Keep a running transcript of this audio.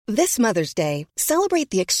This Mother's Day, celebrate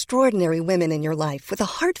the extraordinary women in your life with a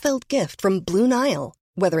heartfelt gift from Blue Nile.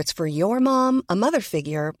 Whether it's for your mom, a mother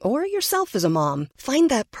figure, or yourself as a mom, find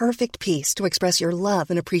that perfect piece to express your love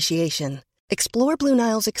and appreciation. Explore Blue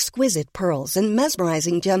Nile's exquisite pearls and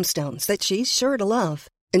mesmerizing gemstones that she's sure to love.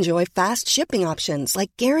 Enjoy fast shipping options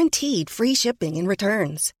like guaranteed free shipping and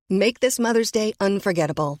returns. Make this Mother's Day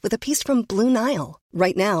unforgettable with a piece from Blue Nile.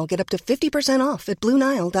 Right now, get up to 50% off at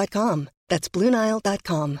BlueNile.com. That's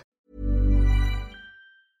BlueNile.com.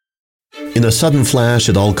 In a sudden flash,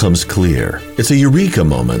 it all comes clear. It's a eureka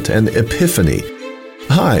moment, an epiphany.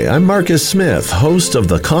 Hi, I'm Marcus Smith, host of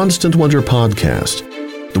the Constant Wonder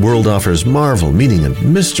podcast. The world offers marvel, meaning,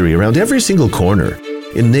 and mystery around every single corner.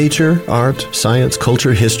 In nature, art, science,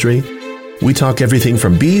 culture, history, we talk everything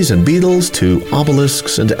from bees and beetles to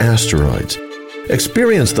obelisks and asteroids.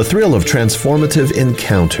 Experience the thrill of transformative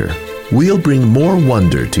encounter. We'll bring more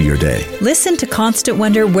wonder to your day. Listen to Constant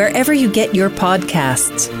Wonder wherever you get your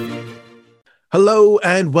podcasts. Hello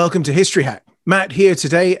and welcome to History Hack. Matt here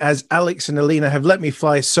today as Alex and Alina have let me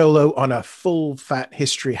fly solo on a full fat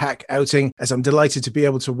History Hack outing, as I'm delighted to be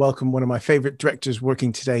able to welcome one of my favorite directors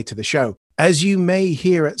working today to the show. As you may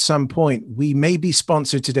hear at some point, we may be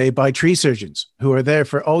sponsored today by tree surgeons who are there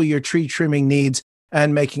for all your tree trimming needs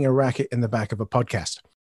and making a racket in the back of a podcast.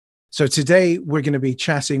 So today we're going to be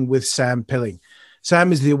chatting with Sam Pilling.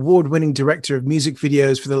 Sam is the award-winning director of music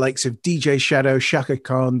videos for the likes of DJ Shadow, Chaka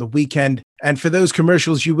Khan, The Weeknd, and for those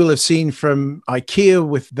commercials you will have seen from IKEA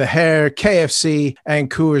with the hair, KFC, and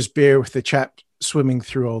Coors Beer with the chap swimming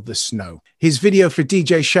through all the snow. His video for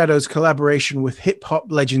DJ Shadow's collaboration with hip-hop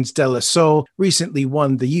legends De La Soul recently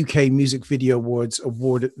won the UK Music Video Awards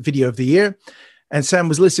Award Video of the Year, and Sam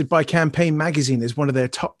was listed by Campaign Magazine as one of their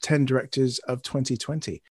top 10 directors of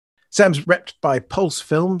 2020. Sam's repped by Pulse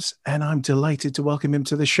Films, and I'm delighted to welcome him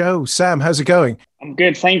to the show. Sam, how's it going? I'm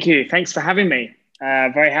good, thank you. Thanks for having me.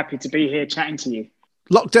 Very happy to be here chatting to you.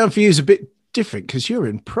 Lockdown for you is a bit different because you're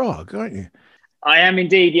in Prague, aren't you? I am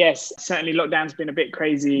indeed, yes. Certainly lockdown's been a bit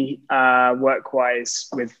crazy work-wise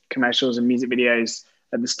with commercials and music videos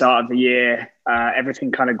at the start of the year.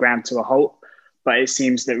 Everything kind of ground to a halt. But it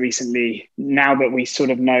seems that recently, now that we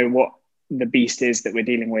sort of know what the beast is that we're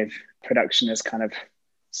dealing with, production has kind of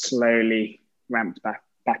slowly ramped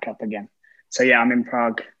back up again. So yeah, I'm in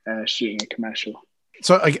Prague shooting a commercial.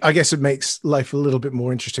 So I guess it makes life a little bit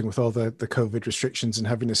more interesting with all the COVID restrictions and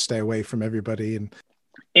having to stay away from everybody. And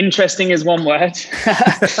interesting is one word.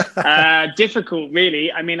 Difficult,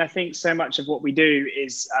 really. I mean, I think so much of what we do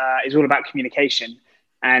is all about communication.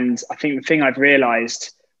 And I think the thing I've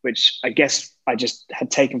realized, which I guess I just had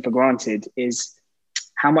taken for granted, is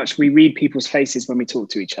how much we read people's faces when we talk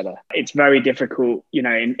to each other. It's very difficult, you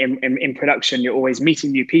know, in production, you're always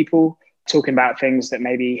meeting new people, talking about things that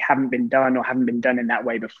maybe haven't been done or haven't been done in that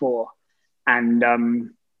way before.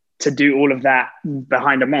 And to do all of that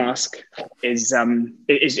behind a mask is,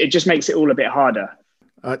 it just makes it all a bit harder.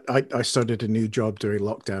 I started a new job during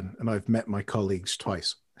lockdown and I've met my colleagues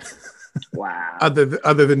twice. Wow. other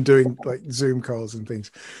than doing like Zoom calls and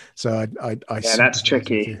things. So I that's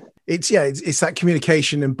tricky. It's that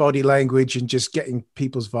communication and body language and just getting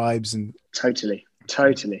people's vibes and totally.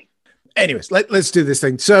 Anyways, let's do this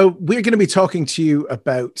thing. So we're going to be talking to you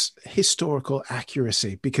about historical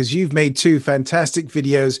accuracy because you've made two fantastic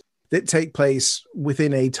videos that take place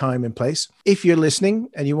within a time and place. If you're listening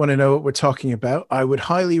and you want to know what we're talking about, I would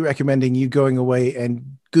highly recommend you going away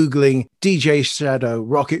and Googling DJ Shadow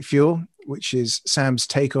Rocket Fuel, which is Sam's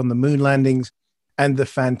take on the moon landings, and the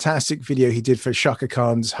fantastic video he did for Chaka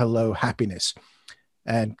Khan's Hello Happiness.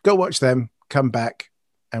 And go watch them, come back,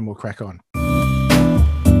 and we'll crack on.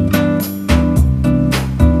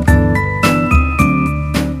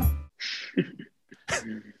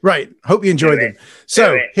 Right. Hope you enjoyed them.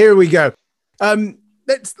 So here we go.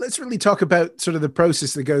 Let's really talk about sort of the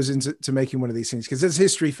process that goes into making one of these things. Because as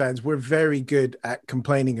history fans, we're very good at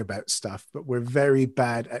complaining about stuff, but we're very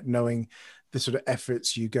bad at knowing the sort of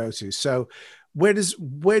efforts you go to. So where does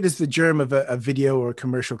the germ of a video or a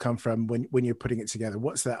commercial come from when you're putting it together?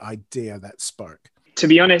 What's that idea, that spark? To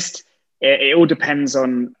be honest, it all depends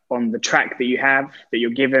on the track that you have, that you're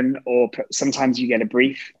given, or sometimes you get a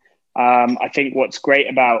brief. I think what's great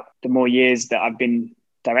about the more years that I've been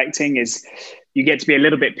directing is you get to be a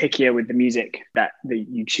little bit pickier with the music that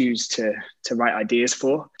you choose to write ideas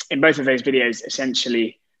for. In both of those videos,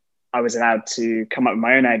 essentially, I was allowed to come up with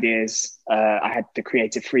my own ideas. I had the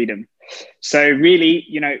creative freedom. So really,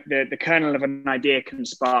 you know, the kernel of an idea can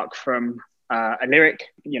spark from a lyric,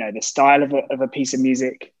 you know, the style of a piece of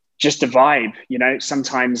music, just a vibe. You know,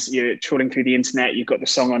 sometimes you're trawling through the internet, you've got the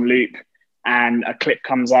song on loop, and a clip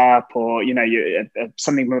comes up, or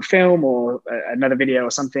something from a film or another video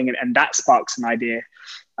or something, and that sparks an idea.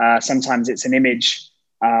 Sometimes it's an image.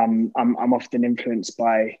 I'm often influenced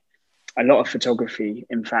by a lot of photography,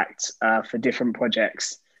 in fact, for different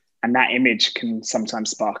projects, and that image can sometimes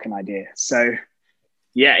spark an idea. So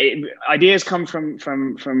yeah, ideas come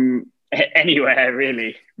from anywhere,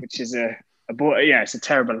 really, which is it's a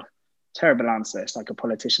terrible answer. It's like a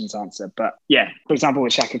politician's answer. But yeah, for example,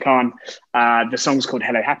 with Chaka Khan, the song's called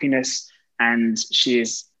Hello Happiness, and she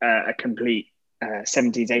is a complete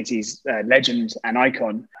 70s, 80s legend and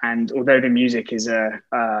icon. And although the music is a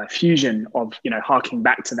fusion of, harking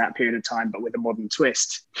back to that period of time, but with a modern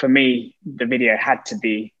twist, for me, the video had to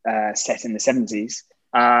be set in the 70s.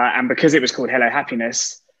 And because it was called Hello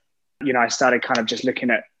Happiness, I started kind of just looking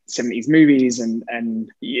at 70s movies, and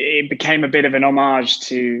it became a bit of an homage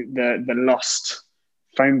to the lost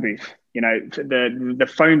phone booth.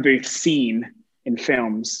 The phone booth scene in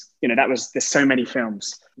films. There's so many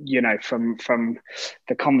films. From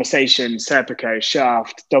The Conversation, Serpico,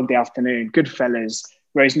 Shaft, Dog Day Afternoon, Goodfellas,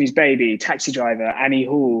 Rosemary's Baby, Taxi Driver, Annie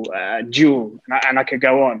Hall, Duel, and I could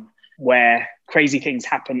go on, where crazy things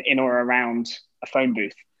happen in or around a phone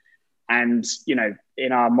booth. And,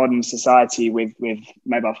 in our modern society with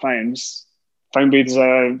mobile phones, phone booths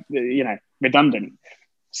are, redundant.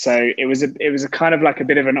 So it was a kind of like a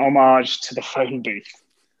bit of an homage to the phone booth,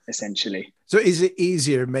 essentially. So is it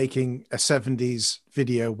easier making a 70s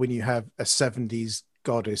video when you have a 70s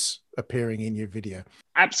goddess appearing in your video?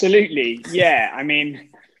 Absolutely. Yeah. I mean,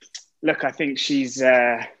 look, I think she's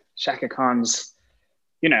Chaka Khan's,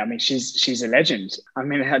 she's a legend. I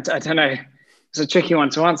mean, I don't know. It's a tricky one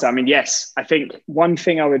to answer. I mean, yes, I think one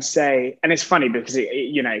thing I would say, and it's funny because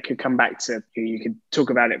it could come back to, you could talk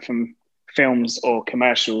about it from films or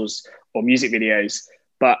commercials or music videos,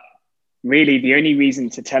 but really the only reason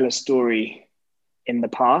to tell a story in the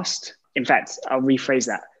past, in fact, I'll rephrase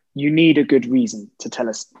that. You need a good reason to tell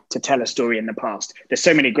a story in the past. There's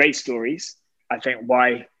so many great stories. I think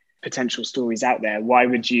why potential stories out there, why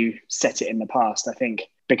would you set it in the past? I think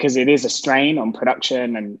because it is a strain on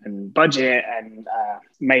production and budget and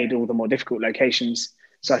made all the more difficult locations.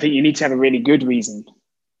 So I think you need to have a really good reason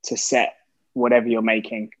to set whatever you're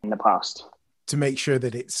making in the past. To make sure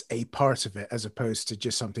that it's a part of it as opposed to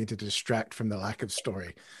just something to distract from the lack of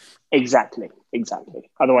story. Exactly.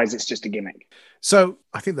 Otherwise, it's just a gimmick. So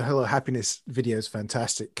I think the Hello Happiness video is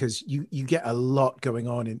fantastic because you get a lot going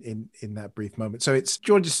on in that brief moment. So do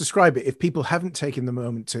you want to just describe it? If people haven't taken the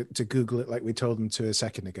moment to Google it like we told them to a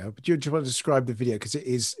second ago, but do you just want to describe the video because it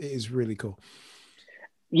is really cool?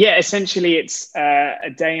 Yeah, essentially it's a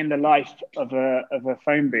day in the life of a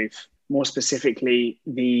phone booth, more specifically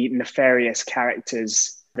the nefarious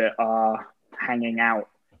characters that are hanging out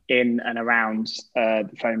in and around the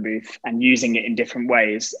phone booth and using it in different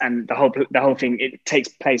ways. And the whole thing, it takes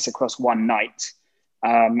place across one night.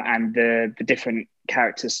 And the different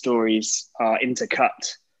character stories are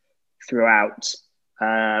intercut throughout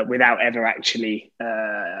without ever actually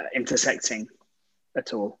intersecting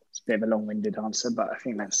at all. It's a bit of a long-winded answer, but I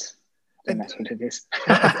think that's what it is.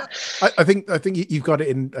 I think you've got it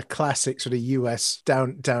in a classic sort of US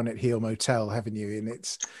down at heel motel, haven't you? And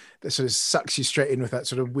that sort of sucks you straight in with that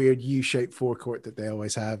sort of weird U-shaped forecourt that they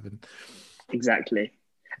always have. And exactly,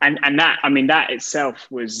 and that itself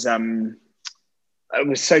was it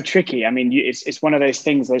was so tricky. I mean, it's one of those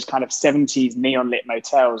things, those kind of 70s neon lit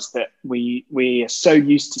motels that we are so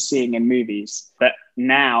used to seeing in movies, but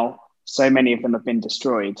now so many of them have been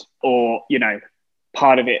destroyed, or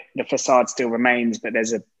part of it, the facade still remains, but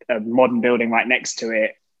there's a modern building right next to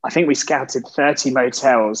it. I think we scouted 30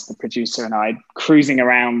 motels, the producer and I, cruising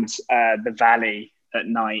around the valley at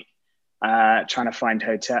night, trying to find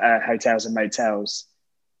hotels and motels.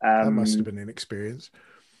 That must have been an experience.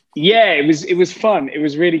 Yeah, it was fun. It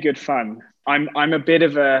was really good fun. I'm a bit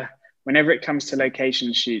of whenever it comes to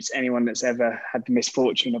location shoots, anyone that's ever had the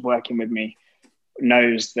misfortune of working with me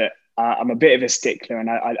knows that I'm a bit of a stickler, and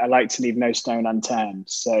I like to leave no stone unturned.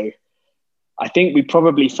 So I think we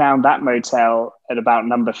probably found that motel at about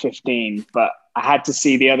number 15, but I had to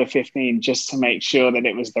see the other 15 just to make sure that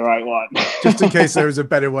it was the right one. Just in case there was a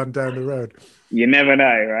better one down the road. You never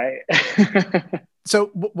know, right? So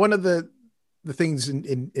one of the things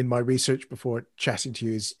in my research before chatting to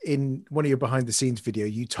you is in one of your behind the scenes video,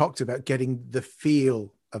 you talked about getting the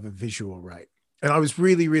feel of a visual right. And I was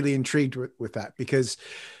really, really intrigued with that because,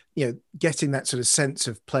 getting that sort of sense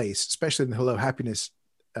of place, especially in the Hello Happiness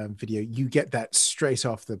video, you get that straight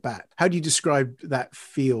off the bat. How do you describe that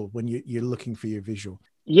feel when you're looking for your visual?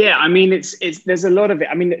 Yeah, I mean, there's a lot of it.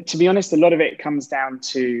 I mean, to be honest, a lot of it comes down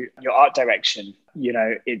to your art direction.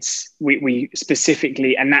 it's we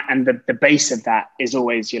specifically, and the base of that is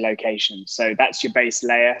always your location. So that's your base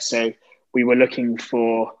layer. So we were looking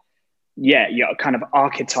for, your kind of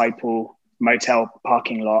archetypal motel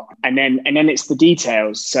parking lot. And then it's the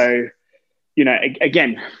details. So,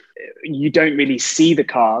 again, you don't really see the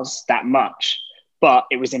cars that much, but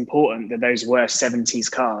it was important that those were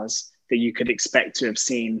 70s cars that you could expect to have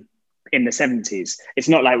seen in the 70s. It's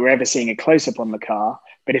not like we're ever seeing a close-up on the car,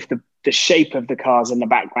 but if the shape of the cars in the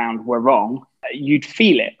background were wrong, you'd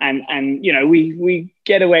feel it. And we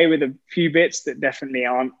get away with a few bits that definitely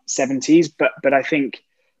aren't 70s, but I think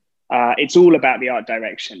it's all about the art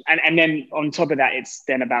direction. And then on top of that, it's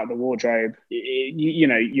then about the wardrobe.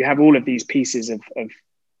 You have all of these pieces of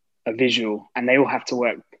a visual, and they all have to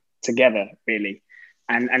work together, really.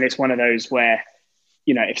 And it's one of those where,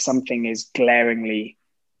 if something is glaringly,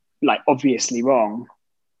 like, obviously wrong,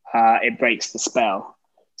 it breaks the spell.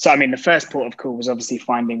 So, I mean, the first port of call was obviously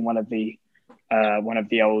finding one of the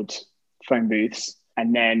old phone booths,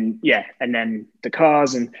 and then the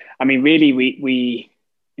cars. And I mean, really, we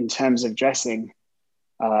in terms of dressing,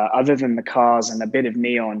 other than the cars and a bit of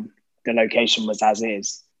neon, the location was as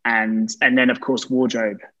is. And then, of course,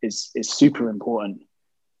 wardrobe is super important.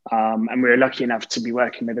 And we were lucky enough to be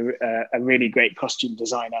working with a really great costume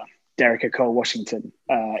designer, Derica Cole Washington,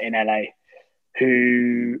 in LA,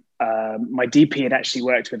 who my DP had actually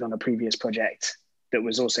worked with on a previous project that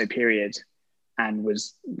was also period, and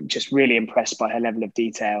was just really impressed by her level of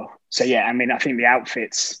detail. So yeah, I mean, I think the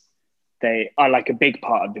outfits, they are like a big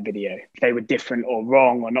part of the video. If they were different or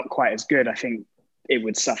wrong or not quite as good, I think it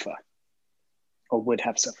would suffer, or would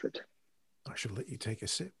have suffered. I should let you take a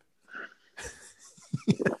sip.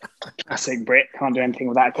 Classic Brit, can't do anything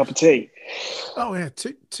without a cup of tea. Oh yeah,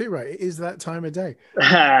 too right. It is that time of day.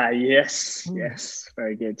 Yes,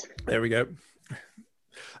 very good. There we go.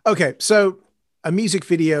 Okay, so a music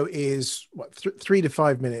video is what, 3 to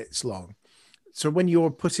 5 minutes long. So when you're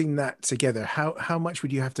putting that together, how much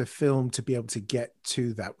would you have to film to be able to get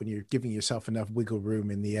to that, when you're giving yourself enough wiggle room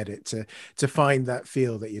in the edit to find that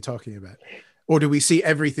feel that you're talking about? Or do we see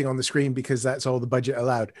everything on the screen because that's all the budget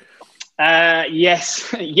allowed?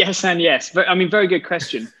 Yes and yes. But I mean, very good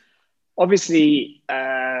question. Obviously,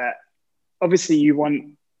 you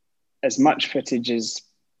want as much footage as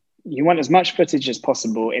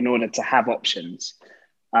possible in order to have options.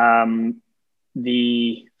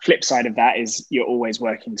 The flip side of that is you're always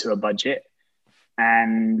working to a budget,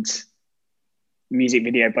 and music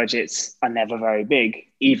video budgets are never very big,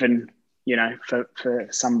 even, for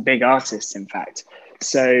some big artists, in fact.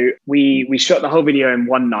 So we shot the whole video in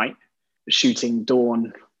one night, shooting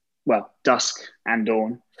dusk and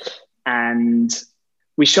dawn. And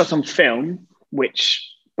we shot on film, which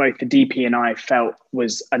both the DP and I felt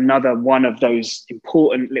was another one of those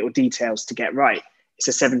important little details to get right. It's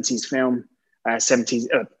a 70s film, 70s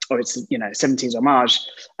homage.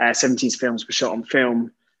 70s films were shot on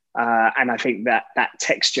film. And I think that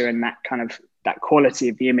texture and that quality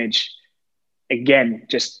of the image, again,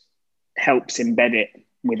 just helps embed it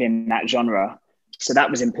within that genre. So that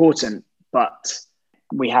was important, but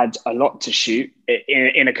we had a lot to shoot.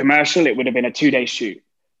 In a commercial, it would have been a 2-day shoot.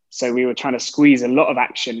 So we were trying to squeeze a lot of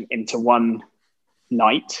action into one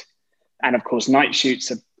night. And of course, night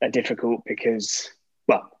shoots are difficult because,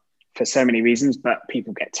 well, for so many reasons, but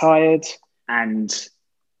people get tired. And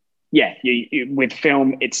yeah, you with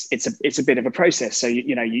film, it's a bit of a process. So,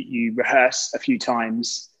 you rehearse a few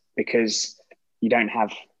times because you don't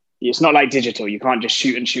have, it's not like digital. You can't just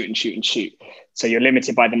shoot and shoot and shoot and shoot. So you're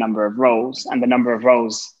limited by the number of rolls, and the number of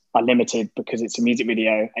rolls are limited because it's a music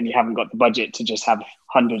video and you haven't got the budget to just have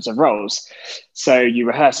hundreds of rolls. So you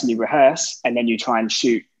rehearse and then you try and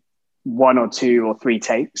shoot 1 or 2 or 3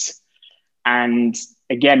 takes. And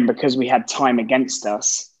again, because we had time against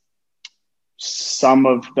us, some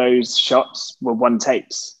of those shots were 1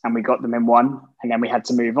 takes, and we got them in 1, and then we had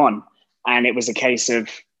to move on. And it was a case of,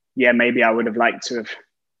 maybe I would have liked to have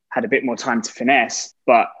had a bit more time to finesse,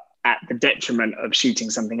 but at the detriment of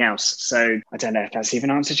shooting something else. So I don't know if that's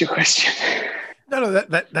even answered your question. No,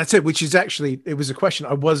 that's it, which is actually, it was a question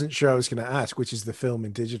I wasn't sure I was going to ask, which is the film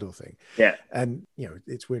and digital thing. Yeah. And,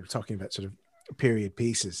 it's weird talking about sort of period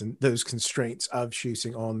pieces and those constraints of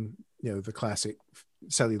shooting on, the classic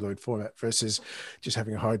celluloid format versus just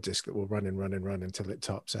having a hard disk that will run and run and run until it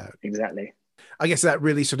tops out. Exactly. I guess that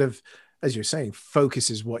really sort of, as you're saying,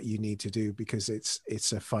 focuses what you need to do, because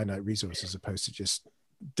it's a finite resource as opposed to just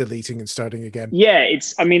deleting and starting again. Yeah,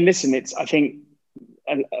 I think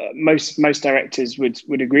most directors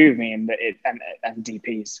would agree with me in that and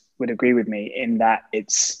DPs would agree with me in that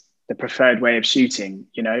it's the preferred way of shooting.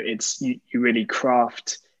 It's you really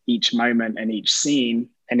craft each moment and each scene,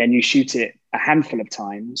 and then you shoot it a handful of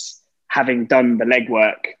times, having done the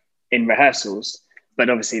legwork in rehearsals. But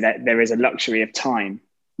obviously that there is a luxury of time,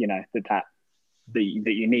 you know, that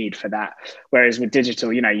you need for that. Whereas with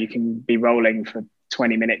digital, you know, you can be rolling for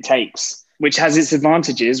 20-minute takes, which has its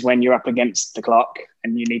advantages when you're up against the clock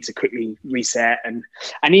and you need to quickly reset. And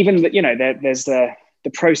even, you know, there's the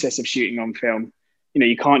process of shooting on film. You know,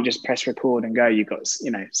 you can't just press record and go. You've got,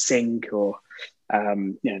 you know, sync or,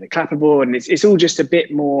 you know, the clapperboard. And it's all just a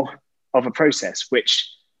bit more of a process, which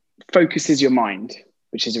focuses your mind,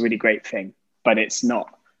 which is a really great thing. But it's not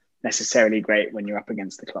necessarily great when you're up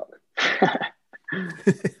against the clock.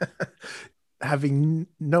 Having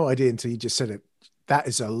no idea until you just said it, that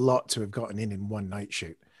is a lot to have gotten in one night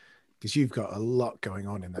shoot, because you've got a lot going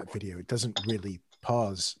on in that video. It doesn't really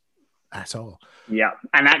pause at all. Yeah.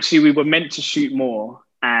 And actually we were meant to shoot more,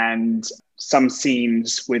 and some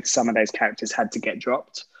scenes with some of those characters had to get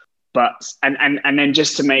dropped. But, and then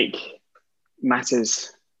just to make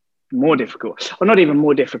matters more difficult, or not even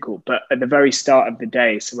more difficult, but at the very start of the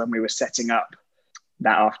day, so when we were setting up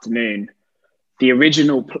that afternoon, the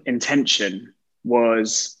original intention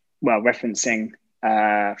was, well, referencing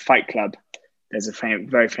Fight Club. There's a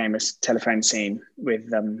very famous telephone scene with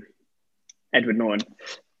Edward Norton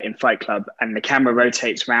in Fight Club, and the camera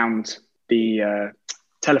rotates around the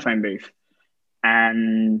telephone booth.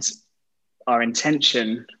 And our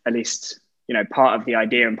intention, at least, you know, part of the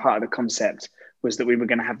idea and part of the concept, was that we were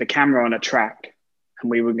going to have the camera on a track and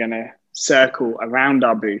we were going to circle around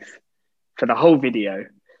our booth for the whole video,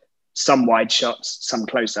 some wide shots, some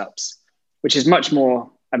close-ups, which is much more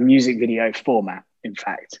a music video format, in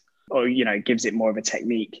fact, or, you know, gives it more of a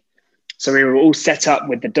technique. So we were all set up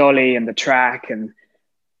with the dolly and the track, and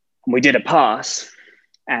we did a pass,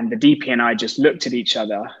 and the DP and I just looked at each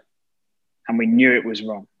other and we knew it was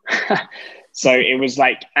wrong. So it was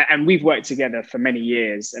like, and we've worked together for many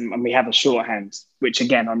years, and we have a shorthand, which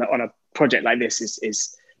again, on a project like this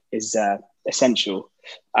is essential.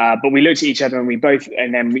 But we looked at each other and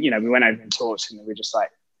and then, you know, we went over and talked, and we were just like,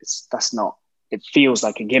 it feels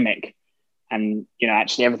like a gimmick. And, you know,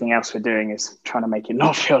 actually everything else we're doing is trying to make it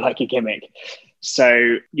not feel like a gimmick.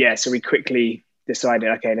 So, yeah, so we quickly decided,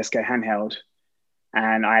 okay, let's go handheld.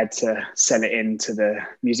 And I had to sell it in to the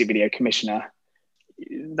music video commissioner.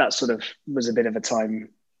 That sort of was a bit of a time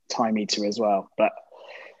eater as well, but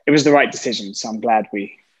it was the right decision. So I'm glad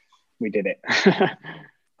we did it.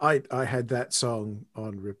 I had that song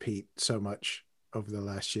on repeat so much over the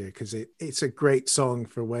last year, because it's a great song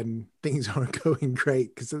for when things aren't going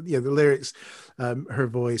great, because, you know, the lyrics, her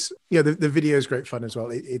voice, you know, the video is great fun as well.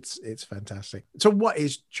 It's fantastic. So what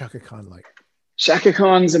is Chaka Khan like? Chaka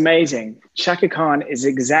Khan's amazing. Chaka Khan is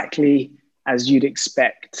exactly as you'd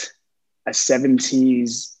expect a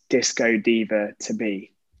 70s disco diva to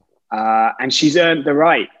be. And she's earned the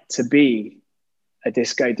right to be a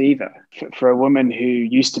disco diva. For a woman who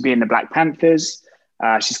used to be in the Black Panthers,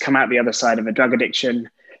 she's come out the other side of a drug addiction.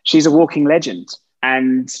 She's a walking legend.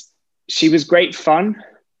 And she was great fun,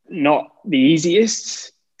 not the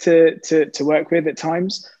easiest to work with at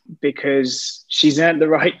times, because she's earned the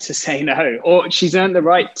right to say no, or she's earned the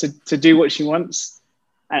right to do what she wants.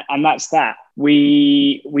 And that's that.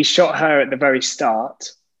 We shot her at the very start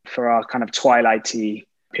for our kind of twilighty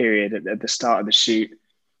period at the start of the shoot.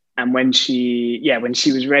 And when she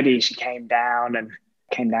was ready, she came down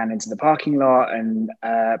into the parking lot,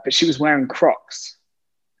 but she was wearing Crocs,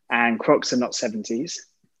 and Crocs are not 70s,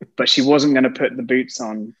 but she wasn't going to put the boots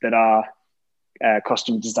on that our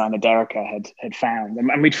costume designer Derica had found.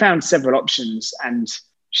 And we'd found several options, and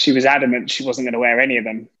she was adamant she wasn't going to wear any of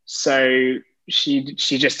them. So she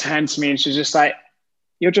just turned to me and she was just like,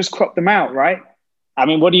 "You'll just crop them out, right? I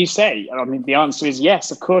mean, what do you say?" I mean, the answer is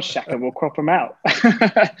yes, of course, Chaka, we'll crop them out.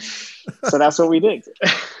 So that's what we did.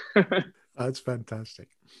 That's fantastic.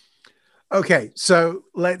 Okay, so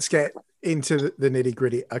let's get into the nitty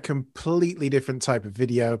gritty. A completely different type of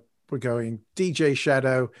video. We're going DJ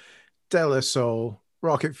Shadow, De La Soul,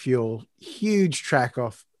 Rocket Fuel, huge track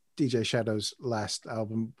off DJ Shadow's last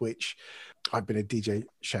album, which I've been a DJ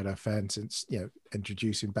Shadow fan since, you know,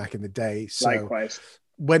 introducing back in the day. So likewise.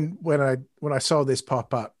 When I saw this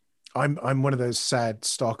pop up, I'm one of those sad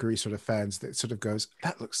stalkery sort of fans that sort of goes,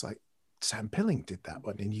 that looks like Sam Pilling did that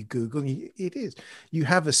one, and you Google, and it is. You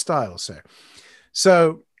have a style, sir.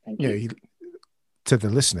 So you know, to the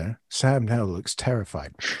listener, Sam now looks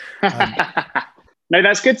terrified. No,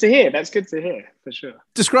 that's good to hear. That's good to hear, for sure.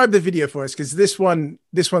 Describe the video for us, because this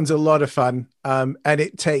one's a lot of fun, and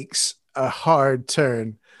it takes a hard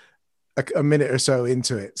turn a minute or so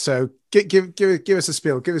into it. So give us a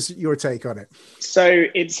spiel. Give us your take on it. So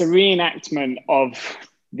it's a reenactment of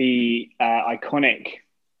the iconic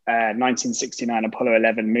 1969 Apollo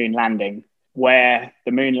 11 moon landing, where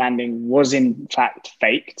the moon landing was in fact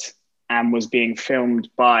faked and was being filmed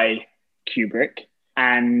by Kubrick.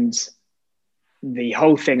 And the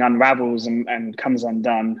whole thing unravels and comes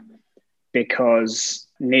undone because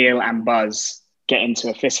Neil and Buzz get into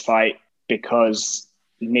a fist fight because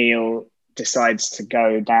Neil decides to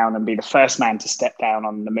go down and be the first man to step down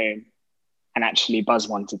on the moon. And actually Buzz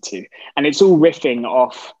wanted to. And it's all riffing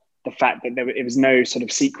off the fact that it was no sort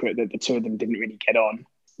of secret that the two of them didn't really get on.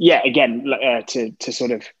 Yeah, again, to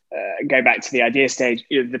sort of go back to the idea stage,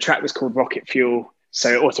 the track was called Rocket Fuel.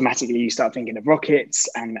 So automatically you start thinking of rockets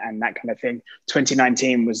and that kind of thing.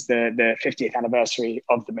 2019 was the 50th anniversary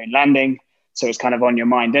of the moon landing. So it's kind of on your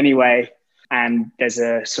mind anyway. And there's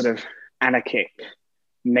a sort of anarchic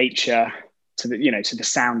nature to the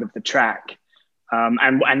sound of the track.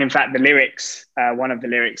 And in fact, the lyrics, one of the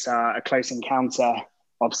lyrics are a close encounter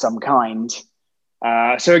of some kind.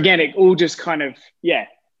 So again, it all just kind of,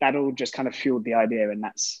 that all just kind of fueled the idea, and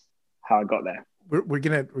that's how I got there. We're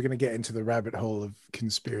gonna get into the rabbit hole of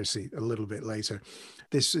conspiracy a little bit later.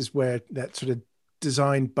 This is where that sort of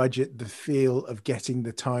design budget, the feel of getting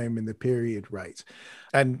the time and the period right.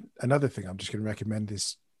 And another thing I'm just going to recommend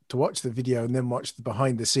is to watch the video and then watch the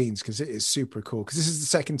behind the scenes, because it is super cool. Because this is the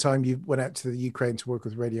second time you went out to the Ukraine to work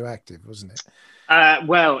with Radioactive, wasn't it?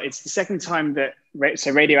 Well, it's the second time that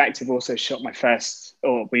Radioactive also shot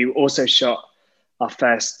we also shot our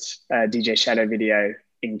first DJ Shadow video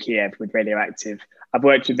in Kiev with Radioactive. I've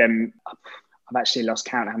worked with them. I've actually lost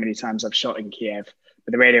count how many times I've shot in Kiev,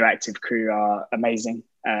 but the Radioactive crew are amazing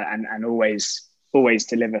and always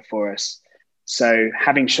deliver for us. So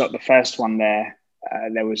having shot the first one there,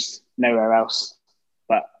 there was nowhere else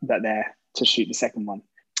but there to shoot the second one.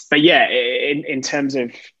 But yeah, in terms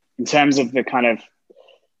of the kind of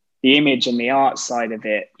the image and the art side of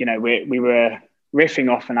it, we were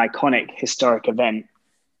riffing off an iconic historic event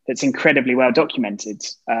that's incredibly well documented,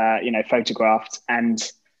 photographed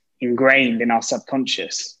and ingrained in our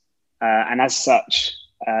subconscious. And as such,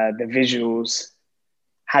 the visuals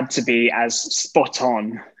had to be as spot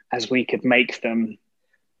on as we could make them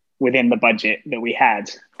within the budget that we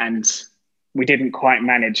had. And we didn't quite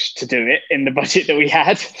manage to do it in the budget that we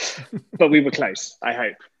had, but we were close, I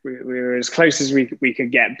hope. We were as close as we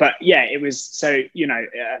could get. But yeah, it was so,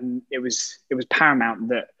 it was paramount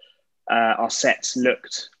that our sets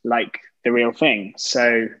looked like the real thing.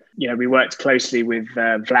 So, we worked closely with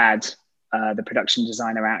Vlad, the production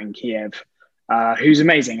designer out in Kiev, who's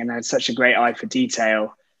amazing and had such a great eye for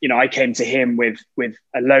detail. I came to him with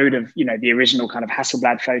a load of, the original kind of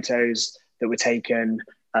Hasselblad photos that were taken,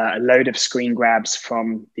 a load of screen grabs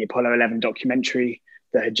from the Apollo 11 documentary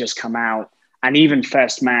that had just come out, and even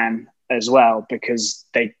First Man as well, because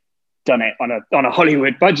they'd done it on a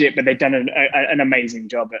Hollywood budget, but they'd done an amazing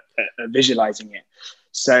job at visualizing it.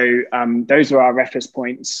 So those were our reference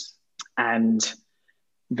points. And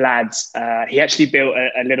Vlad, he actually built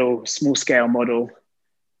a little small scale model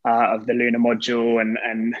of the lunar module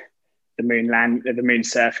and the moon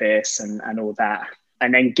surface and all that.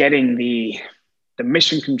 And then getting the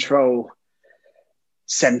mission control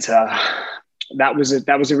center, that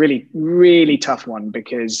was a really, really tough one,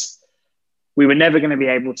 because we were never going to be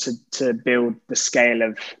able to build the scale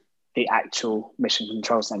of the actual mission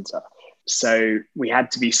control center. So we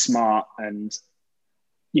had to be smart and,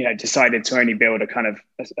 decided to only build a kind of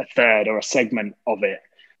a third or a segment of it.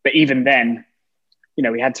 But even then,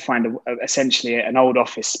 we had to find essentially an old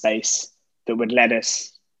office space that would let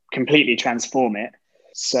us completely transform it.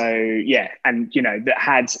 So yeah, and that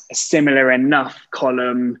had a similar enough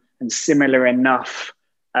column and similar enough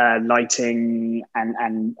lighting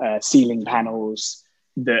and ceiling panels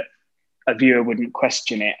that a viewer wouldn't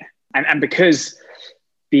question it. And because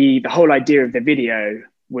the whole idea of the video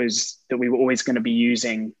was that we were always going to be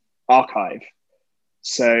using archive.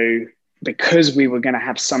 So because we were going to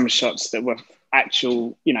have some shots that were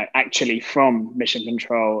actually from Mission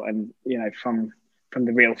Control and, from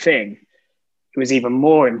the real thing, it was even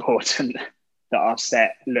more important that our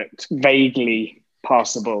set looked vaguely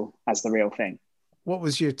passable as the real thing. What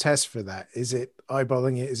was your test for that? Is it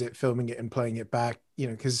eyeballing it? Is it filming it and playing it back?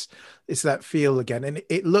 Because it's that feel again, and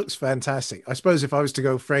it looks fantastic. I suppose if I was to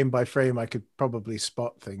go frame by frame, I could probably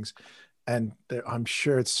spot things, and I'm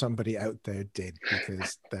sure somebody out there did,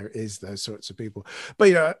 because there is those sorts of people.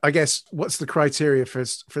 But I guess what's the criteria for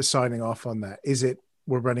signing off on that? Is it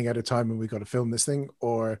we're running out of time and we've got to film this thing,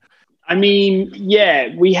 or? I mean,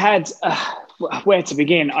 yeah, we had where to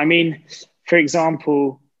begin. I mean, for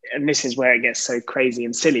example, and this is where it gets so crazy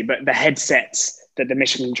and silly, but the headsets that the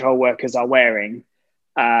mission control workers are wearing,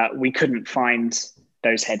 we couldn't find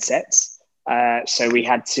those headsets. So we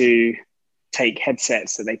had to take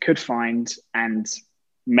headsets that they could find and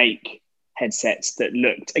make headsets that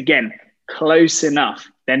looked, again, close enough.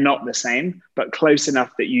 They're not the same, but close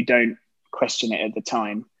enough that you don't question it at the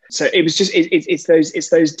time. So it was just, it's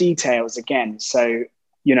those details again. So,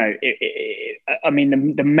 you know,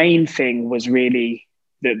 the main thing was really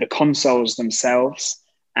the consoles themselves.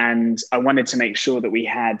 And I wanted to make sure that we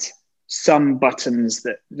had some buttons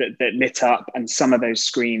that lit up and some of those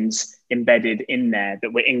screens embedded in there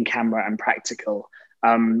that were in camera and practical.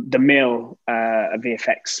 The mill, a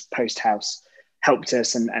VFX post house, helped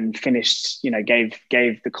us and finished, you know, gave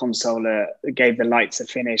the console, gave the lights a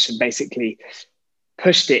finish and basically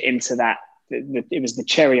pushed it into that. It was the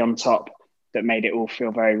cherry on top that made it all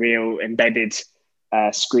feel very real, embedded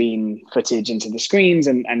screen footage into the screens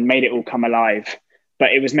and made it all come alive.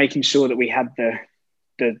 But it was making sure that we had the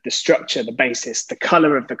structure, the basis, the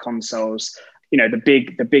color of the consoles, you know,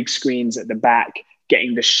 the big screens at the back,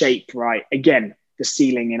 getting the shape right. Again, the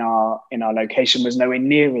ceiling in our location was nowhere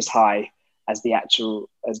near as high as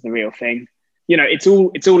the real thing. You know, it's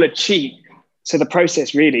all a cheat. So the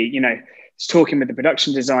process really, you know, it's talking with the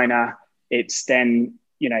production designer. It's then,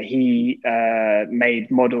 you know, he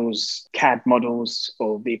made models, CAD models,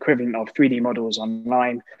 or the equivalent of 3D models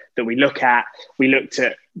online that we look at. We looked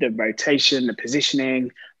at the rotation, the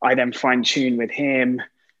positioning. I then fine-tuned with him.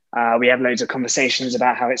 We have loads of conversations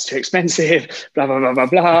about how it's too expensive, blah, blah, blah, blah,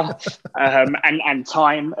 blah. And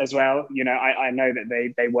time as well. You know, I know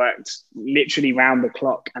that they worked literally round the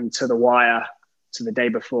clock and to the wire to the day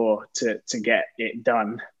before to get it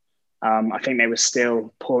done. I think they were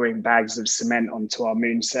still pouring bags of cement onto our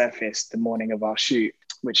moon surface the morning of our shoot,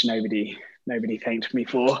 which nobody thanked me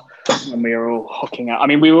for when we were all hocking out. I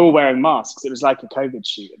mean, we were all wearing masks. It was like a COVID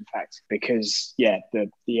shoot, in fact, because, yeah,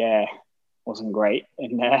 the air wasn't great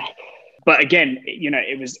in there. But again, you know,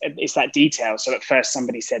 it's that detail. So at first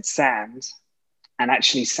somebody said sand, and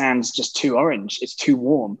actually sand's just too orange. It's too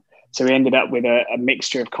warm. So we ended up with a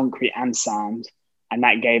mixture of concrete and sand, and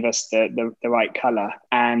that gave us the right color.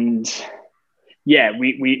 And yeah,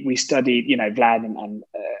 we studied, you know, Vlad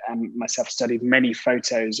and myself studied many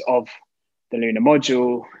photos of the lunar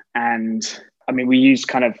module. And I mean, we used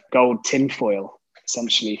kind of gold tinfoil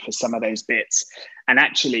essentially for some of those bits. And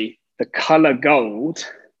actually the color gold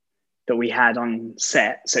that we had on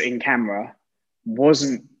set, so in camera,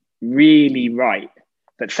 wasn't really right.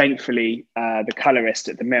 But thankfully, the colorist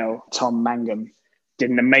at the mill, Tom Mangum, did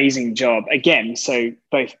an amazing job. Again, so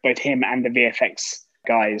both him and the VFX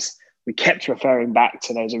guys, we kept referring back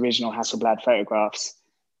to those original Hasselblad photographs,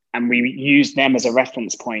 and we used them as a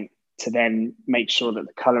reference point to then make sure that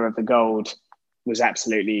the color of the gold was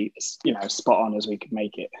absolutely, you know, spot on as we could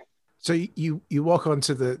make it. So you walk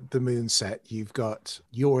onto the moon set, you've got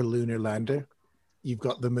your lunar lander, you've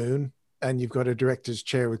got the moon, and you've got a director's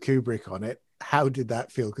chair with Kubrick on it. How did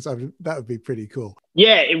that feel? Because that would be pretty cool.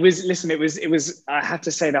 Yeah, it was. Listen, it was. I have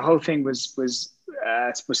to say, the whole thing was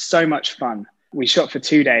so much fun. We shot for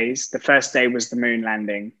 2 days. The first day was the moon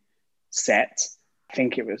landing set. I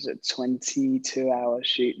think it was a 22-hour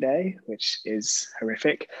shoot day, which is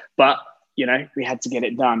horrific. But you know, we had to get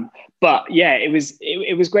it done. But yeah, it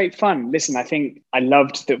was great fun. Listen, I think I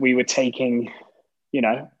loved that we were taking, you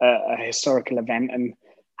know, a historical event and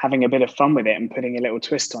having a bit of fun with it and putting a little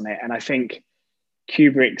twist on it. And I think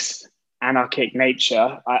Kubrick's anarchic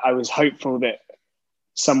nature, I was hopeful that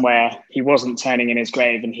somewhere he wasn't turning in his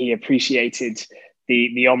grave and he appreciated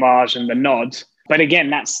the homage and the nod. But again,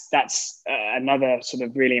 that's another sort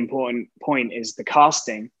of really important point, is the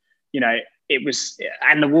casting. You know, it was,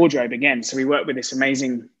 and the wardrobe again. So we worked with this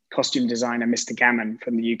amazing costume designer, Mr. Gammon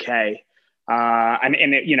from the UK. And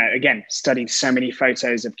in it, you know, again, studied so many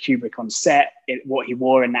photos of Kubrick on set, what he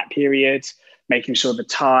wore in that period, making sure the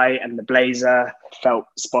tie and the blazer felt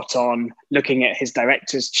spot on, looking at his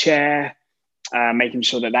director's chair, making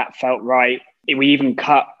sure that felt right. We even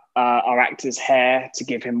cut our actor's hair to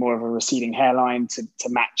give him more of a receding hairline to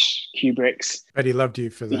match Kubrick's. But he loved you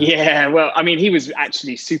for that. Yeah, well, I mean, he was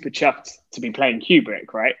actually super chuffed to be playing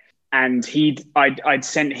Kubrick, right? And I'd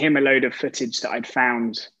sent him a load of footage that I'd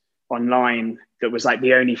found online that was like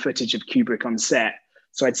the only footage of Kubrick on set.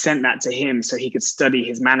 So I'd sent that to him so he could study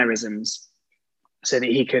his mannerisms, so that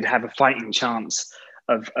he could have a fighting chance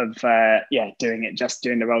of doing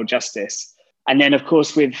the role justice. And then, of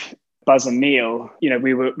course, with Buzz and Neil, you know,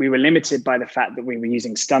 we were limited by the fact that we were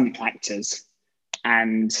using stunt actors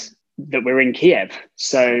and that we're in Kiev.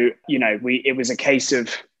 So, you know, it was a case of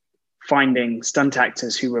finding stunt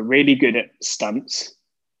actors who were really good at stunts,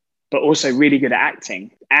 but also really good at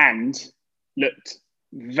acting and looked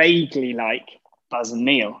vaguely like Buzz and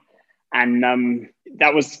Neil. And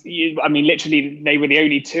that was, I mean, literally, they were the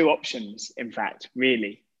only two options. In fact,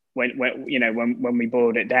 really, when we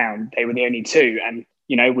boiled it down, they were the only two. And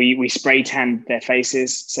we spray tanned their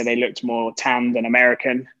faces so they looked more tanned than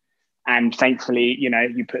American. And thankfully,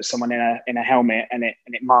 you put someone in a helmet and it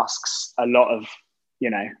masks a lot of,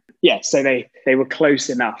 So they were close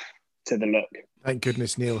enough to the look. Thank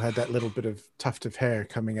goodness Neil had that little bit of tuft of hair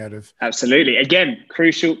coming out of. Absolutely. Again,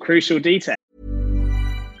 crucial detail.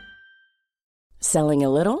 Selling a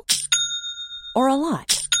little or a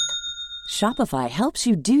lot? Shopify helps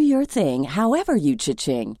you do your thing however you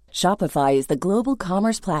cha-ching. Shopify is the global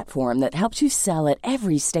commerce platform that helps you sell at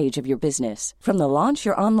every stage of your business. From the launch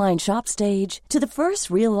your online shop stage to the first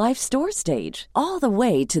real life store stage, all the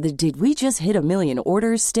way to the did we just hit a million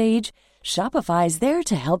orders stage. Shopify is there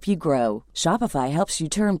to help you grow. Shopify helps you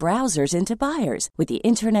turn browsers into buyers with the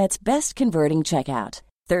internet's best converting checkout.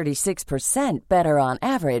 36% better on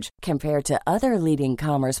average compared to other leading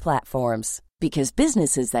commerce platforms. Because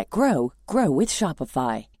businesses that grow with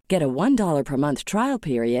Shopify. Get a $1 per month trial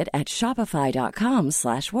period at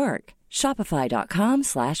shopify.com/work.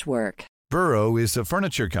 Shopify.com/work. Burrow is a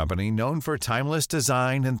furniture company known for timeless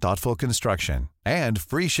design and thoughtful construction and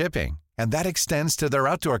free shipping. And that extends to their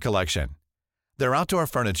outdoor collection. Their outdoor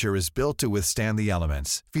furniture is built to withstand the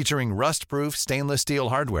elements, featuring rust-proof stainless steel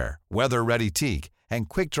hardware, weather-ready teak, and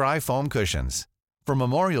quick-dry foam cushions. For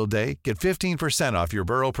Memorial Day, get 15% off your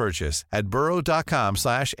Burrow purchase at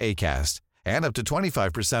burrow.com/ACAST and up to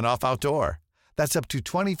 25% off outdoor. That's up to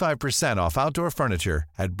 25% off outdoor furniture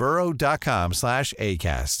at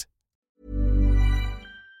burrow.com/ACAST.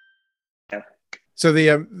 So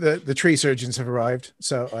the tree surgeons have arrived.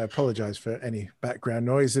 So I apologize for any background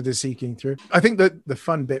noise that is seeking through. I think that the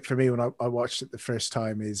fun bit for me when I watched it the first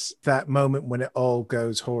time is that moment when it all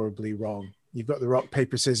goes horribly wrong. You've got the rock,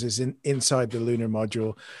 paper, scissors inside the lunar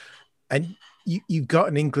module, and you've got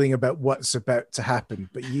an inkling about what's about to happen,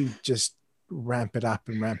 but you just ramp it up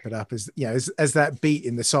as that beat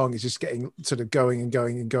in the song is just getting sort of going and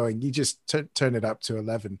going and going. You just turn it up to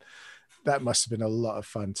 11. That must have been a lot of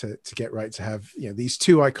fun to get right, to have these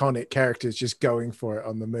two iconic characters just going for it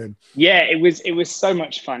on the moon. Yeah, it was so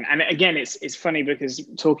much fun. And again, it's funny because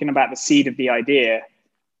talking about the seed of the idea,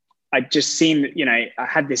 I'd just seen, I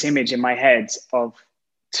had this image in my head of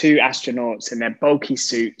two astronauts in their bulky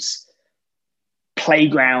suits,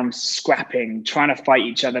 playground scrapping, trying to fight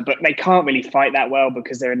each other, but they can't really fight that well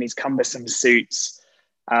because they're in these cumbersome suits.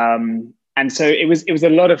 And so it was a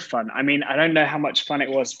lot of fun. I mean, I don't know how much fun it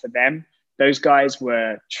was for them. Those guys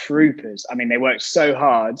were troopers. I mean, they worked so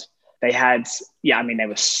hard. They were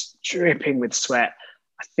dripping with sweat.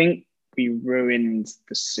 I think we ruined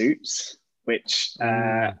the suits, which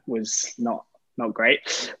was not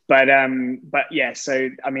great, but yeah. So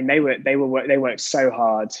I mean, they worked so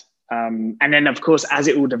hard, and then of course, as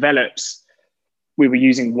it all develops, we were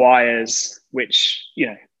using wires, which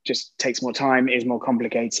just takes more time, is more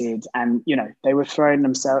complicated, and they were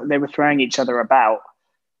throwing each other about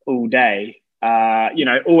all day,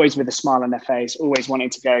 always with a smile on their face, always wanting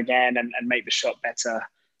to go again and make the shot better.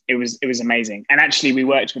 It was amazing, and actually, we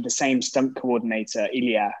worked with the same stunt coordinator,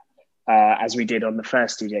 Ilya, as we did on the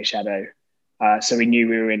first DJ Shadow. So we knew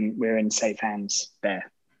we were in safe hands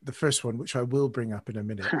there. The first one, which I will bring up in a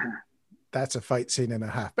minute, that's a fight scene and a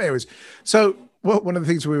half. But anyways, so one of the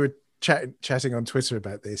things we were chatting on Twitter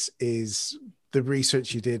about this is the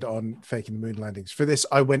research you did on faking the moon landings. For this,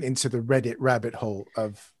 I went into the Reddit rabbit hole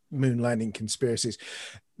of moon landing conspiracies.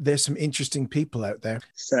 There's some interesting people out there.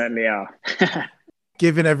 Certainly are.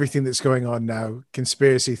 Given everything that's going on now,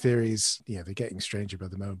 conspiracy theories, they're getting stranger by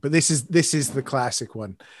the moment. But this is the classic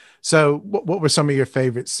one. So what were some of your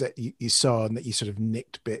favorites that you saw and that you sort of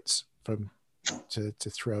nicked bits from to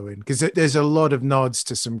throw in? Because there's a lot of nods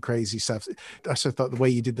to some crazy stuff. I also thought the way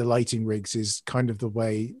you did the lighting rigs is kind of the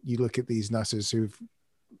way you look at these NASAs who've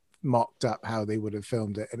mocked up how they would have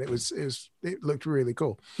filmed it, and it looked really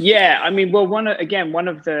cool. Yeah, I mean, well, one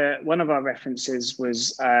of our references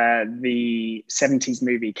was the 70s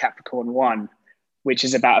movie Capricorn 1, which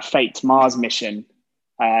is about a faked Mars mission,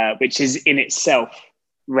 which is in itself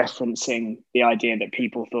referencing the idea that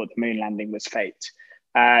people thought the moon landing was faked.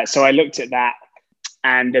 So I looked at that,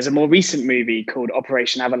 and there's a more recent movie called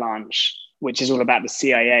Operation Avalanche, which is all about the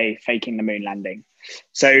CIA faking the moon landing.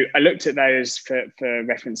 So I looked at those for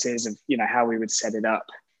references of, how we would set it up.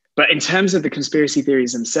 But in terms of the conspiracy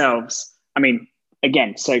theories themselves, I mean,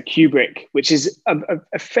 again, so Kubrick, which is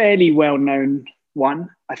a fairly well-known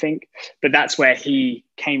one, I think, but that's where he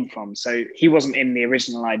came from. So he wasn't in the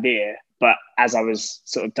original idea, but as I was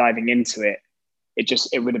sort of diving into it,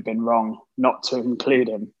 it would have been wrong not to include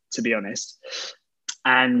him, to be honest.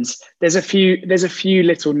 And there's a few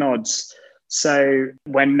little nods. So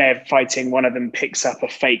when they're fighting, one of them picks up a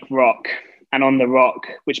fake rock, and on the rock,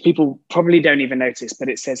 which people probably don't even notice, but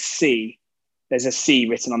it says C. There's a C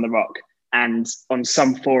written on the rock. And on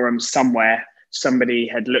some forum somewhere, somebody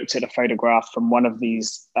had looked at a photograph from one of the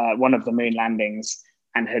moon landings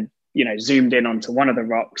and had, zoomed in onto one of the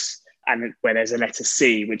rocks, and where there's a letter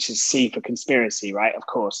C, which is C for conspiracy, right? Of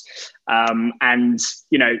course. And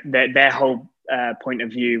their whole point of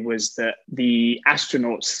view was that the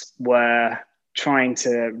astronauts were trying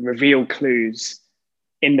to reveal clues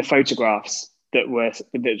in the photographs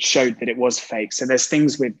that showed that it was fake. So there's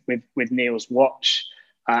things with Neil's watch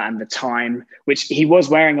and the time, which he was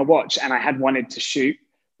wearing a watch, and I had wanted to shoot,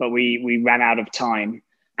 but we ran out of time.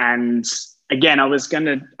 And again, we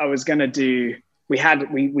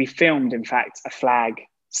filmed, in fact, a flag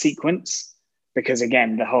sequence, because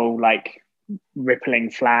again, the whole like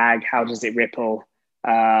rippling flag, how does it ripple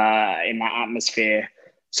in that atmosphere?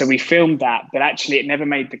 So we filmed that, but actually it never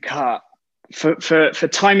made the cut for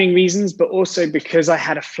timing reasons, but also because I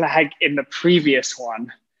had a flag in the previous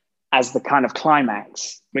one as the kind of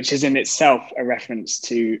climax, which is in itself a reference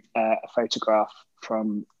to a photograph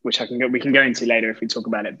from which we can go into later if we talk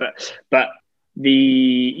about it.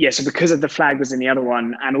 So because of the flag was in the other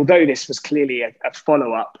one, and although this was clearly a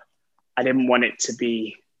follow-up, I didn't want it to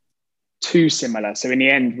be too similar. So in the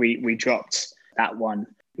end, we dropped that one.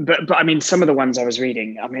 But I mean, some of the ones I was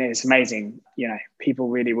reading, I mean, it's amazing. People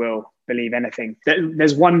really will believe anything.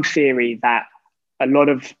 There's one theory that a lot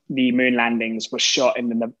of the moon landings were shot in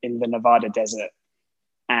the Nevada desert,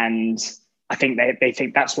 and I think they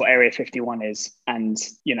think that's what Area 51 is, and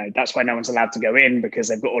that's why no one's allowed to go in, because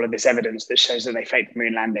they've got all of this evidence that shows that they faked the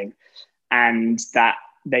moon landing, and that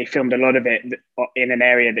they filmed a lot of it in an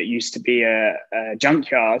area that used to be a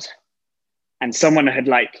junkyard, and someone had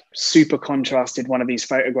like super contrasted one of these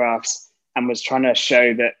photographs and was trying to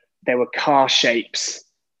show that there were car shapes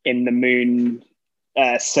in the moon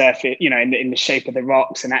surface, in the shape of the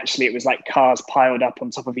rocks, and actually it was like cars piled up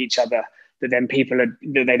on top of each other that then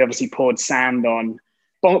they'd obviously poured sand on.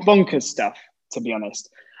 Bonkers stuff, to be honest.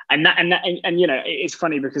 And it's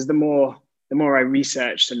funny because the more I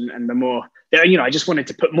researched and the more, I just wanted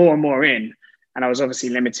to put more and more in, and I was obviously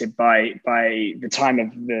limited by the time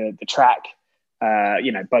of the track,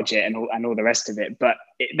 budget and all the rest of it. But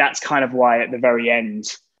that's kind of why at the very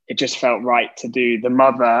end, it just felt right to do the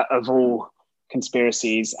mother of all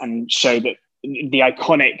conspiracies and show that the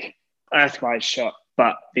iconic Earthrise shot,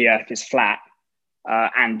 but the Earth is flat,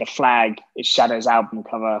 and the flag is Shadow's album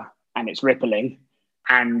cover, and it's rippling,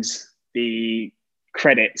 and the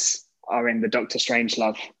credits are in the Doctor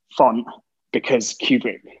Strangelove font because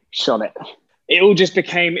Kubrick shot it. It all just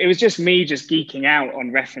it was just me just geeking out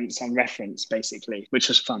on reference, basically, which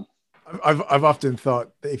was fun. I've often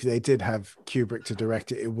thought that if they did have Kubrick to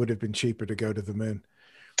direct it, it would have been cheaper to go to the moon.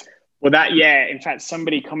 Well, in fact,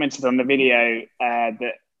 somebody commented on the video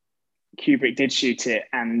that Kubrick did shoot it,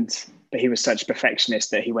 but he was such a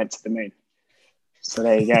perfectionist that he went to the moon. So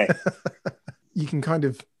there you go. You can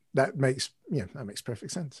that makes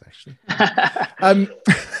perfect sense, actually.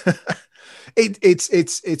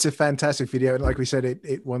 It's a fantastic video, and like we said,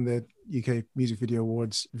 it won the UK Music Video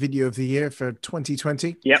Awards Video of the Year for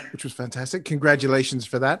 2020. Yep, which was fantastic. Congratulations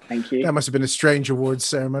for that. Thank you. That must have been a strange awards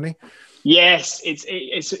ceremony. Yes,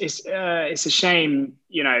 it's a shame.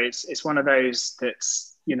 It's one of those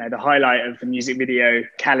that's the highlight of the music video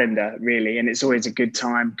calendar, really, and it's always a good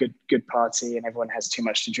time, good party, and everyone has too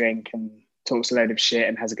much to drink and talks a load of shit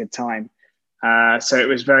and has a good time. So it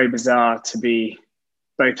was very bizarre to be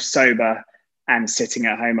both sober and sitting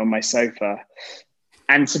at home on my sofa.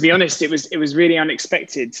 And to be honest, it was really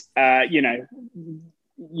unexpected.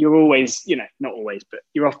 You're always, not always, but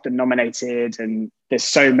you're often nominated, and there's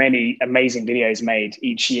so many amazing videos made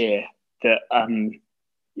each year that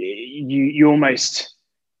you almost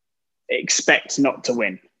expect not to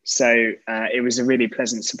win. So it was a really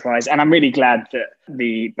pleasant surprise, and I'm really glad that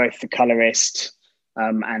both the colorist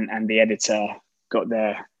and the editor got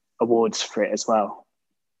their awards for it as well.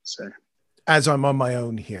 So, as I'm on my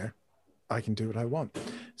own here, I can do what I want.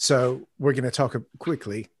 So we're going to talk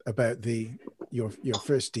quickly about your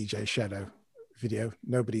first DJ Shadow video,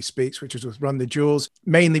 Nobody Speaks, which was with Run the Jewels,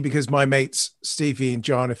 mainly because my mates Stevie and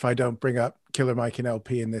John, if I don't bring up Killer Mike and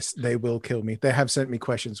LP in this, they will kill me. They have sent me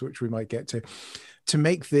questions, which we might get to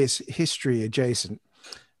make this history adjacent.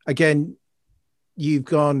 Again, you've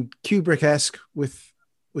gone Kubrick-esque with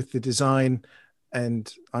the design,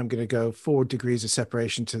 and I'm going to go 4 degrees of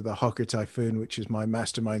separation to the Hawker Typhoon, which is my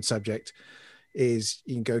mastermind subject. Is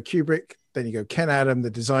you can go Kubrick, then you go Ken Adam, the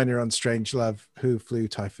designer on Strangelove, who flew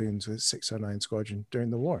Typhoons with 609 Squadron during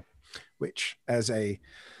the war, which as a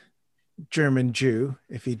German Jew,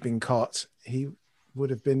 if he'd been caught, he would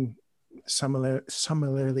have been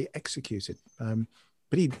summarily executed.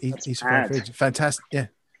 But he's fantastic. Yeah,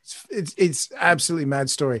 it's absolutely mad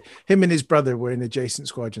story. Him and his brother were in adjacent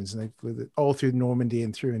squadrons, and they flew all through Normandy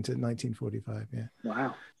and through into 1945. Yeah.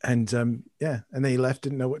 Wow. And and then he left,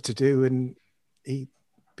 didn't know what to do, and he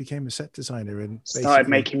became a set designer and started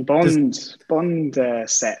making Bond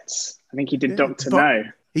sets. I think he did Dr. No.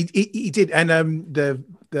 He did, and the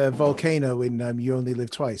volcano in You Only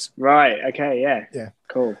Live Twice. Right. Okay. Yeah.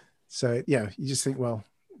 Cool. So yeah, you just think, well,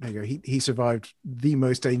 there you go. He survived the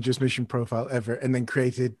most dangerous mission profile ever, and then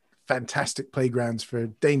created fantastic playgrounds for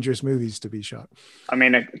dangerous movies to be shot. I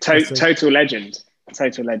mean, a total legend.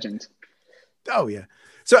 Total legend. Oh yeah.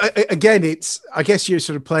 So again, I guess you're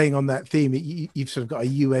sort of playing on that theme. You've sort of got a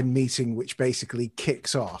UN meeting which basically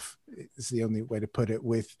kicks off. It's the only way to put it,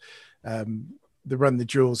 with the Run the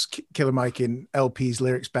Jewels, Killer Mike and LP's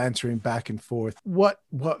lyrics bantering back and forth. What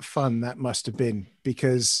fun that must have been,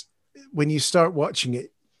 because when you start watching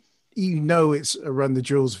it, you know it's a Run the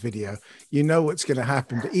Jewels video. You know what's going to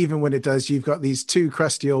happen, but even when it does, you've got these two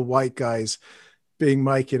crusty old white guys being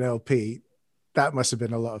Mike and LP. That must have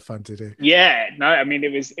been a lot of fun to do. Yeah, no, I mean,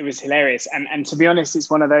 it was hilarious. And to be honest, it's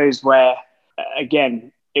one of those where,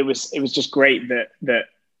 again, it was just great that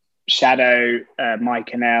Shadow,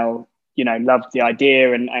 Mike and Elle, loved the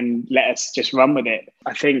idea and let us just run with it.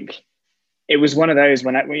 I think it was one of those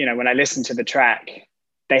when I listened to the track,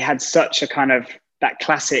 they had such a kind of that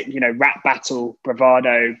classic, rap battle,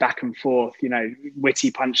 bravado, back and forth,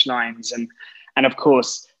 witty punchlines. And of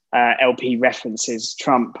course, LP references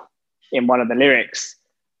Trump in one of the lyrics,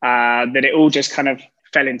 that it all just kind of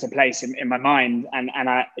fell into place in my mind. And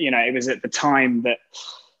I, it was at the time that,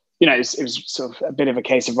 it was sort of a bit of a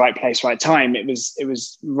case of right place, right time. It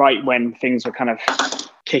was right when things were kind of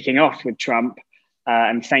kicking off with Trump.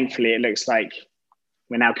 And thankfully it looks like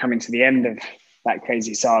we're now coming to the end of that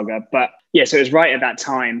crazy saga. But yeah, so it was right at that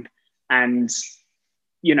time. And,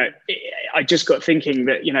 I just got thinking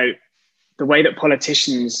that, the way that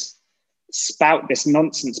politicians spout this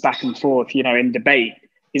nonsense back and forth, in debate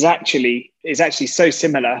is actually so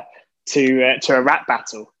similar to a rap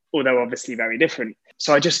battle, although obviously very different.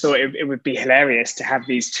 So I just thought it would be hilarious to have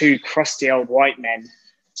these two crusty old white men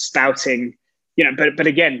spouting, but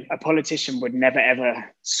again, a politician would never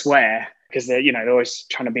ever swear, because they're always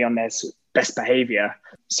trying to be on their best behavior.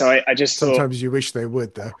 So I just thought, sometimes you wish they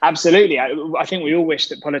would, though. Absolutely. I think we all wish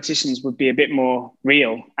that politicians would be a bit more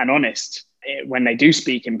real and honest when they do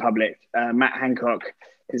speak in public. Matt Hancock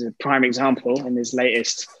is a prime example in his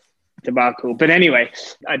latest debacle. But anyway,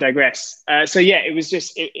 I digress. So yeah,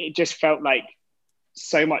 it just felt like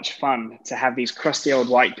so much fun to have these crusty old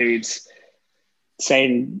white dudes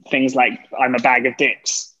saying things like, "I'm a bag of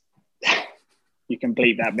dicks." You can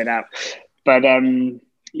bleep that bit out. But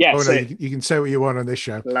yeah. Oh, no, you can say what you want on this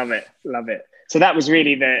show. Love it. So that was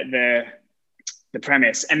really the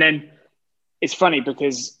premise. And then it's funny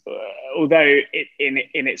because although in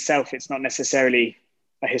itself, it's not necessarily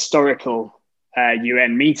a historical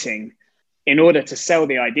UN meeting, in order to sell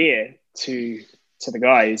the idea to the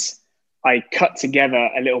guys, I cut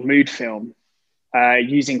together a little mood film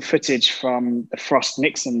using footage from the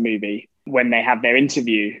Frost-Nixon movie when they have their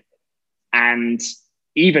interview. And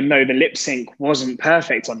even though the lip sync wasn't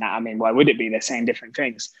perfect on that, I mean, why would it be? They're saying different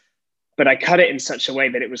things. But I cut it in such a way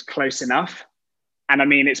that it was close enough. And I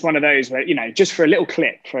mean, it's one of those where, just for a little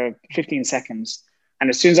clip for 15 seconds. And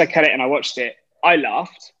as soon as I cut it and I watched it, I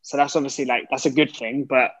laughed. So that's obviously that's a good thing.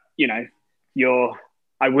 But,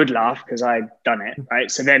 I would laugh because I'd done it,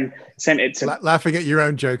 right? So then sent it to... Laughing at your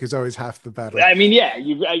own joke is always half the battle. I mean, yeah,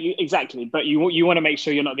 you exactly. But you want to make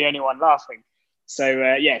sure you're not the only one laughing.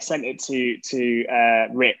 So sent it to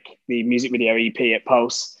Rick, the music video EP at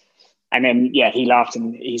Pulse. And then, he laughed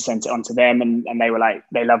and he sent it on to them and they were like,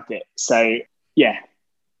 they loved it. So yeah,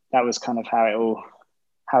 that was kind of how it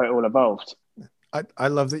all evolved. I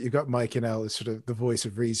love that you've got Mike and Elle as sort of the voice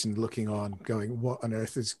of reason, looking on, going, what on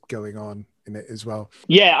earth is going on in it as well?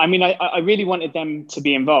 Yeah, I mean, I really wanted them to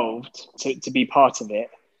be involved, to be part of it.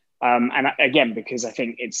 And again, because I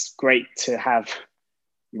think it's great to have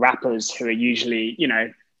rappers who are usually,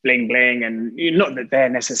 bling bling, and not that they're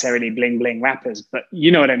necessarily bling bling rappers, but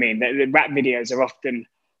you know what I mean? The rap videos are often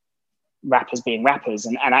rappers being rappers.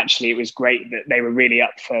 And actually it was great that they were really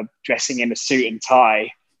up for dressing in a suit and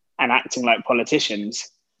tie and acting like politicians.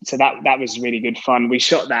 So that was really good fun. We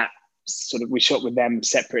shot with them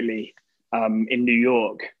separately in New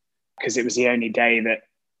York, because it was the only day that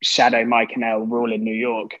Shadow, Mike and Elle were all in New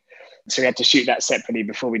York. So we had to shoot that separately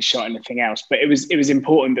before we'd shot anything else. But it was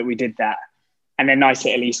important that we did that. And then nice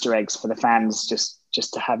little Easter eggs for the fans just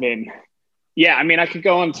to have in. Yeah, I mean, I could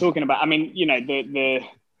go on talking about, I mean, you know, the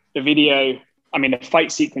video, I mean, the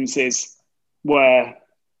fight sequences were,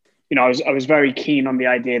 you know, I was very keen on the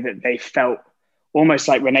idea that they felt almost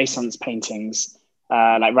like Renaissance paintings,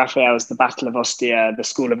 like Raphael's The Battle of Ostia, the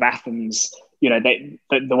School of Athens. You know,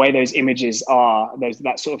 the way those images are, there's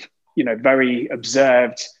that sort of, you know, very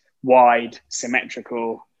observed, wide,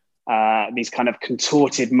 symmetrical, these kind of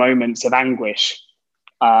contorted moments of anguish.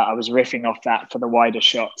 I was riffing off that for the wider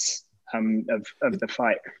shots of the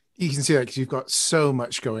fight. You can see that because you've got so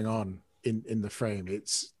much going on in the frame.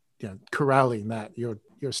 It's, you know, corralling that. Your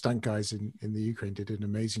stunt guys in the Ukraine did an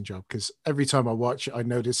amazing job, because every time I watch it, I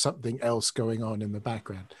notice something else going on in the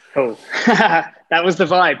background. Cool. That was the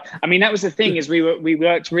vibe. I mean, that was the thing, is we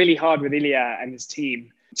worked really hard with Ilya and his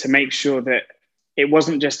team to make sure that it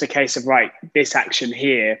wasn't just a case of, right, this action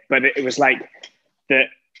here, but it was like that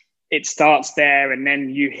it starts there and then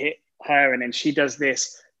you hit her and then she does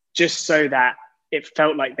this, just so that it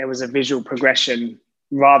felt like there was a visual progression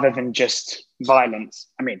rather than just violence.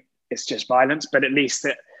 I mean, it's just violence, but at least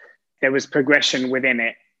that there was progression within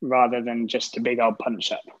it rather than just a big old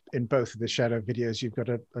punch up. In both of the Shadow videos, you've got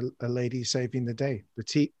a lady saving the day.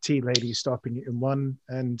 The tea lady stopping it in one,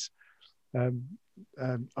 and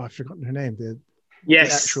I've forgotten her name. The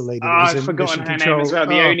actual lady. I've forgotten her name as well.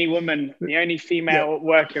 The only woman, the only female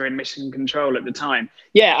worker in Mission Control at the time.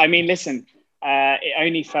 Yeah, I mean, listen, it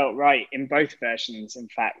only felt right in both versions. In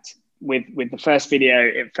fact, with the first video,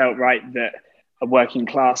 it felt right that a working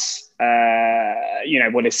class, you know,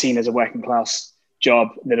 what is seen as a working class job,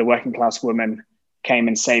 that a working class woman came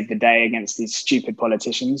and saved the day against these stupid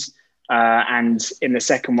politicians. And in the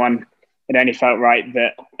second one, it only felt right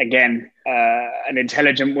that, again, an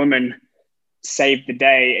intelligent woman saved the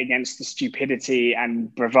day against the stupidity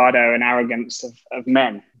and bravado and arrogance of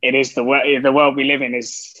men. It is the world we live in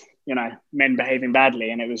is, you know, men behaving badly.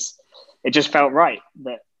 And it just felt right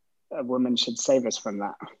that a woman should save us from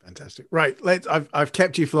that. Fantastic. Right. I've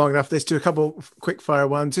kept you for long enough. Let's do a couple quick fire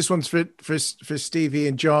ones. This one's for Stevie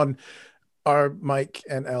and John. Are Mike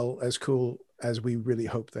and Elle as cool as we really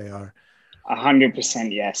hope they are?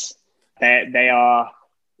 100% yes. They are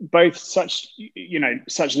both such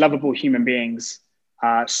lovable human beings,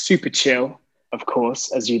 super chill, of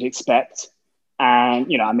course, as you'd expect. And,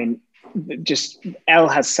 you know, I mean, just Elle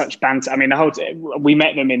has such banter. I mean, we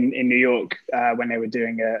met them in New York when they were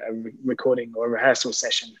doing a recording or a rehearsal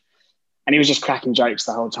session, and he was just cracking jokes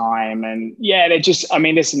the whole time. And yeah, they're just, I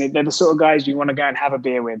mean, listen, they're the sort of guys you want to go and have a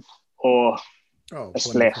beer with or a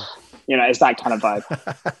spliff. You know, it's that kind of vibe.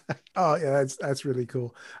 Oh yeah, that's really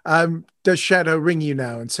cool. Does Shadow ring you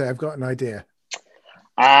now and say, I've got an idea?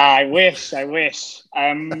 I wish. I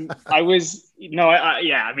mean,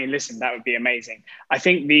 listen, that would be amazing. I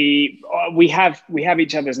think we have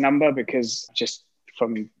each other's number because just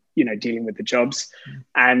from, you know, dealing with the jobs,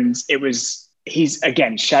 and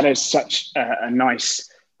Shadow's such a nice,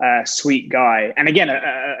 sweet guy, and again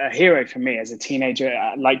a hero for me as a teenager.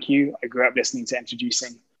 Like you, I grew up listening to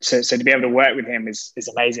Introducing, so to be able to work with him is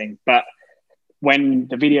amazing. But when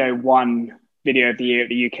the video won Video of the Year at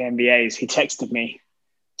the UKMVAs, he texted me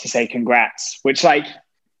to say congrats, which, like,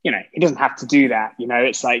 you know, he doesn't have to do that, you know,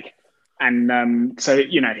 it's like, and so,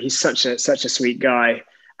 you know, he's such a sweet guy.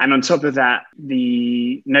 And on top of that,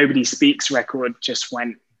 the Nobody Speaks record just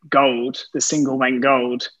went gold. The single went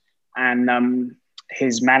gold, and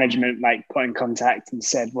his management like got in contact and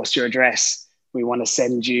said, what's your address? We want to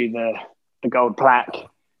send you the gold plaque.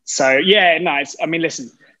 So yeah, nice. I mean, listen,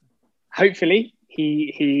 hopefully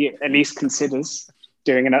he at least considers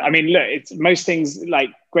doing another. I mean, look, it's most things, like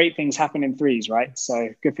great things happen in threes, right? So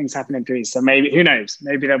good things happen in threes. So maybe, who knows?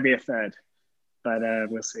 Maybe there'll be a third, but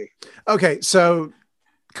we'll see. Okay, so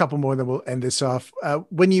a couple more, then we'll end this off.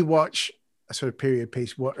 When you watch a sort of period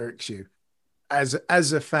piece, what irks you as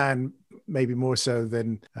a fan, maybe more so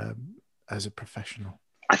than as a professional?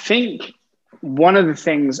 I think one of the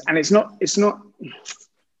things, and it's not.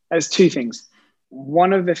 There's two things.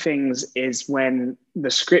 One of the things is when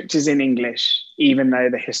the script is in English, even though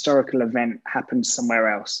the historical event happens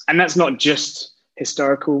somewhere else. And that's not just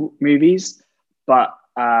historical movies, but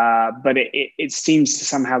it seems to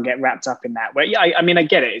somehow get wrapped up in that. Where, yeah, I mean, I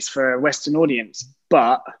get it. It's for a Western audience,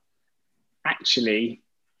 but actually,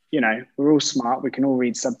 you know, we're all smart. We can all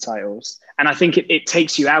read subtitles. And I think it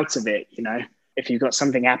takes you out of it, you know. If you've got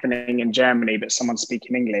something happening in Germany, but someone's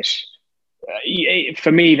speaking English,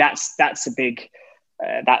 for me, that's a big,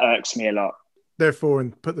 that irks me a lot. therefore,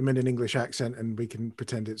 and put them in an English accent, and we can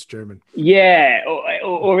pretend it's German. Yeah,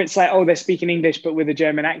 or it's like, oh, they're speaking English but with a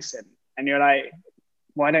German accent, and you're like,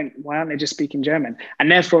 why aren't they just speaking German?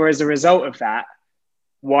 And therefore, as a result of that,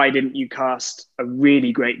 why didn't you cast a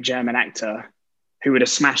really great German actor who would have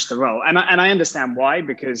smashed the role? And I understand why,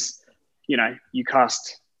 because, you know, you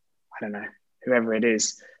cast, I don't know, whoever it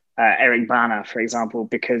is, Eric Bana, for example,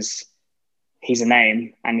 because he's a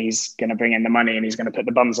name and he's going to bring in the money and he's going to put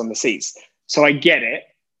the bums on the seats. So I get it,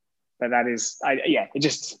 but it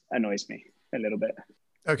just annoys me a little bit.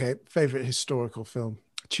 Okay, favorite historical film?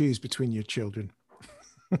 Choose between your children.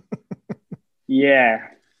 Yeah.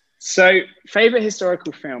 So favorite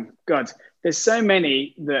historical film? God, there's so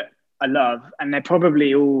many that I love, and they're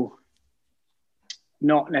probably all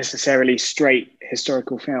not necessarily straight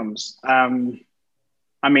historical films.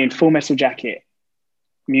 I mean, Full Metal Jacket,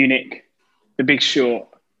 Munich, The Big Short,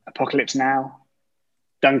 Apocalypse Now,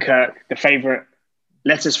 Dunkirk, The Favourite,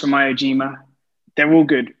 Letters from Iwo Jima. They're all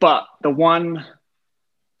good. But the one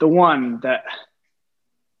that,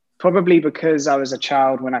 probably because I was a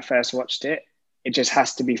child when I first watched it, it just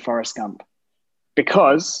has to be Forrest Gump,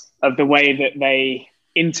 because of the way that they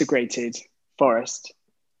integrated Forrest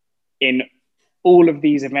in all of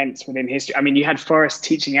these events within history. I mean, you had Forrest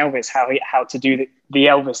teaching Elvis how to do the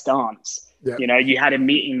Elvis dance. Yeah. You know, you had him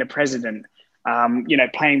meeting the president, you know,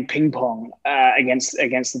 playing ping pong against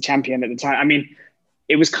the champion at the time. I mean,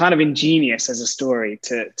 it was kind of ingenious as a story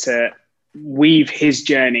to weave his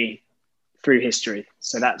journey through history.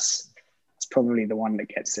 So that's probably the one that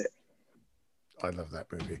gets it. I love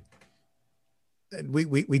that movie.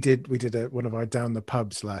 We did one of our down the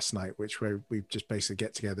pubs last night, where we just basically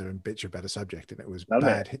get together and bitch about a subject, and it was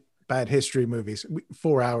bad history movies.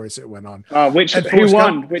 4 hours it went on. Oh, who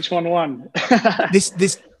won? Which one won? This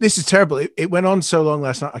is terrible. It went on so long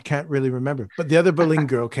last night, I can't really remember. But the other Berlin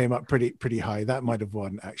Girl came up pretty high. That might have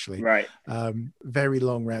won, actually. Right. Very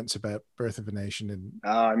long rants about Birth of a Nation, and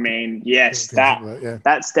I mean, yes,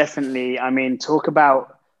 that's definitely. I mean, talk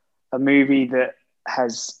about a movie that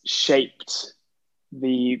has shaped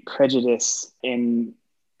the prejudice in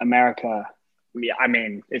America. Yeah, I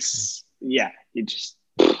mean, it's you just.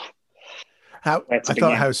 I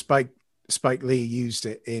thought how Spike Lee used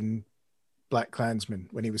it in Black Klansman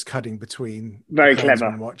when he was cutting between very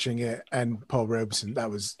clever watching it and Paul Robeson. That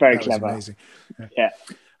was clever. Was amazing. Yeah.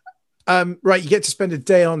 Right, you get to spend a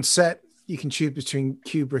day on set. You can choose between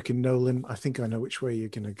Kubrick and Nolan. I think I know which way you're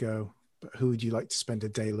going to go, but who would you like to spend a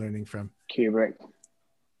day learning from? Kubrick.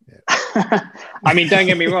 Yeah. I mean, don't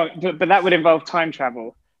get me wrong, but that would involve time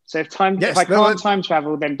travel. So if I can't time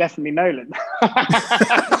travel, then definitely Nolan. but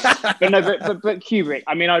Kubrick.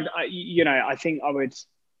 I mean, I think I'd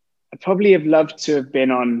probably have loved to have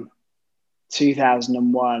been on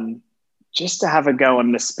 2001 just to have a go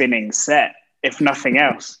on the spinning set, if nothing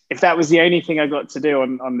else. If that was the only thing I got to do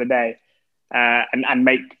on the day, and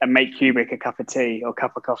make Kubrick a cup of tea or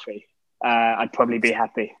cup of coffee, I'd probably be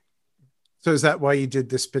happy. So is that why you did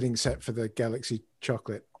the spinning set for the Galaxy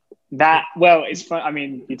chocolate? It's fun. I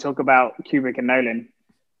mean, you talk about Kubrick and Nolan,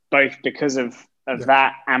 both because of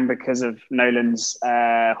that and because of Nolan's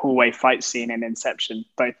hallway fight scene in Inception,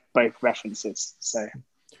 both references. So,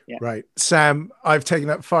 yeah. Right. Sam, I've taken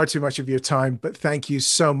up far too much of your time, but thank you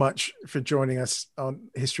so much for joining us on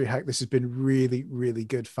History Hack. This has been really, really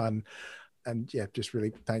good fun. And yeah, just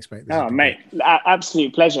really thanks, mate. Mate,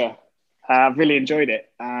 absolute pleasure. I've really enjoyed it.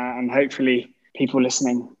 And hopefully people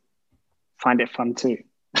listening find it fun too.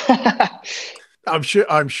 I'm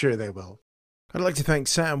sure they will. I'd like to thank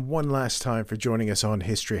Sam one last time for joining us on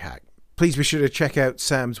History Hack. Please be sure to check out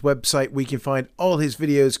Sam's website. We can find all his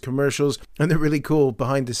videos, commercials, and the really cool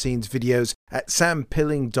behind-the-scenes videos at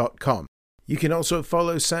sampilling.com. You can also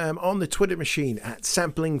follow Sam on the Twitter machine at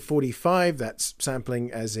sampling45, that's sampling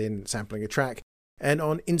as in sampling a track, and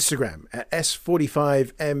on Instagram at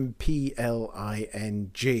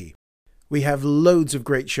S45MPLING. We have loads of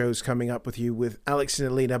great shows coming up with you, with Alex and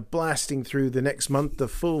Alina blasting through the next month the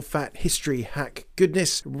full fat History Hack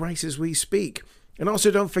goodness right as we speak. And also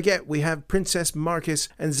don't forget, we have Princess Marcus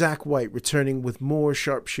and Zach White returning with more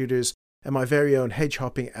sharpshooters and my very own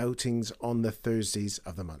hedge-hopping outings on the Thursdays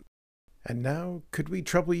of the month. And now, could we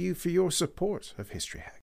trouble you for your support of History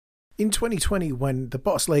Hack? In 2020, when the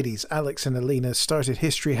boss ladies, Alex and Alina, started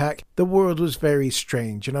History Hack, the world was very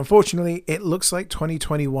strange, and unfortunately, it looks like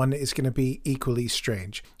 2021 is going to be equally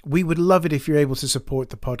strange. We would love it if you're able to support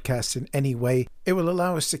the podcast in any way. It will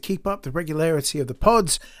allow us to keep up the regularity of the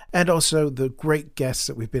pods, and also the great guests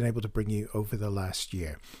that we've been able to bring you over the last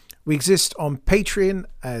year. We exist on Patreon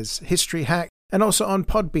as History Hack, and also on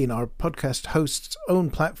Podbean, our podcast host's own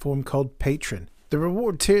platform called Patreon. The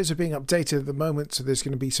reward tiers are being updated at the moment, so there's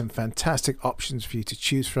going to be some fantastic options for you to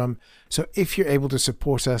choose from. So if you're able to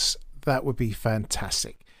support us, that would be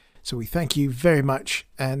fantastic. So we thank you very much,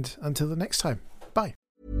 and until the next time, bye.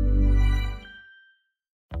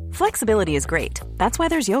 Flexibility is great. That's why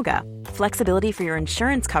there's yoga. Flexibility for your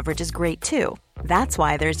insurance coverage is great too. That's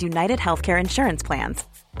why there's United Healthcare Insurance Plans.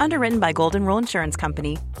 Underwritten by Golden Rule Insurance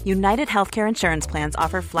Company, United Healthcare Insurance Plans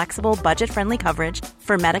offer flexible, budget-friendly coverage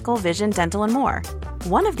for medical, vision, dental, and more.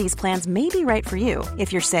 One of these plans may be right for you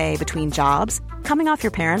if you're, say, between jobs, coming off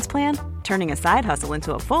your parents' plan, turning a side hustle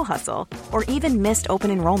into a full hustle, or even missed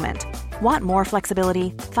open enrollment. Want more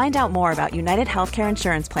flexibility? Find out more about United Healthcare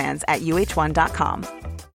Insurance Plans at uh1.com.